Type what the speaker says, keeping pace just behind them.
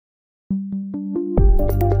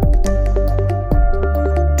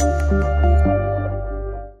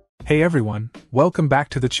Hey everyone, welcome back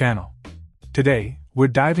to the channel. Today, we're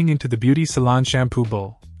diving into the Beauty Salon Shampoo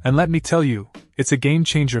Bowl, and let me tell you, it's a game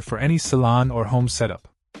changer for any salon or home setup.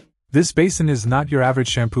 This basin is not your average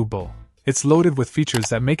shampoo bowl. It's loaded with features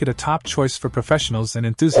that make it a top choice for professionals and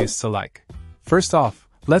enthusiasts alike. First off,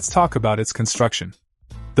 let's talk about its construction.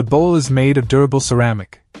 The bowl is made of durable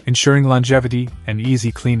ceramic, ensuring longevity and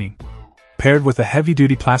easy cleaning. Paired with a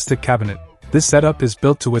heavy-duty plastic cabinet, this setup is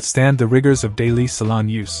built to withstand the rigors of daily salon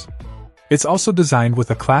use. It's also designed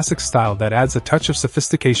with a classic style that adds a touch of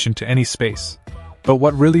sophistication to any space. But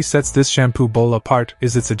what really sets this shampoo bowl apart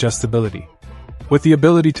is its adjustability. With the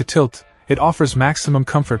ability to tilt, it offers maximum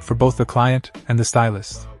comfort for both the client and the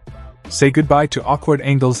stylist. Say goodbye to awkward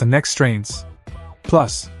angles and neck strains.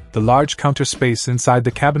 Plus, the large counter space inside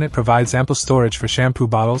the cabinet provides ample storage for shampoo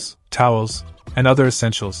bottles, towels, and other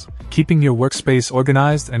essentials, keeping your workspace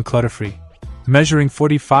organized and clutter-free. Measuring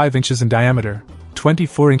 45 inches in diameter,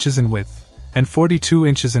 24 inches in width, and 42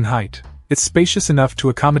 inches in height, it's spacious enough to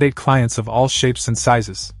accommodate clients of all shapes and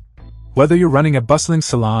sizes. Whether you're running a bustling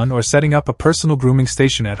salon or setting up a personal grooming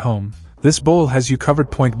station at home, this bowl has you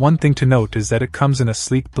covered. One thing to note is that it comes in a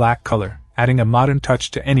sleek black color, adding a modern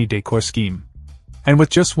touch to any decor scheme. And with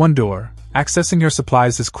just one door, accessing your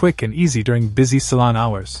supplies is quick and easy during busy salon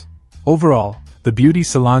hours. Overall, the Beauty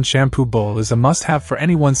Salon Shampoo Bowl is a must-have for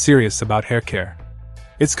anyone serious about hair care.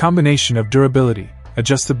 Its combination of durability,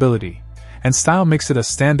 adjustability, and style makes it a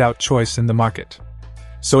standout choice in the market.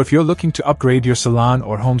 So if you're looking to upgrade your salon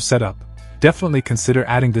or home setup, definitely consider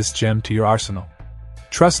adding this gem to your arsenal.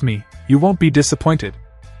 Trust me, you won't be disappointed.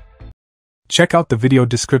 Check out the video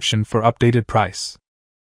description for updated price.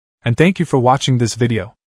 And thank you for watching this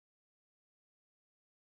video.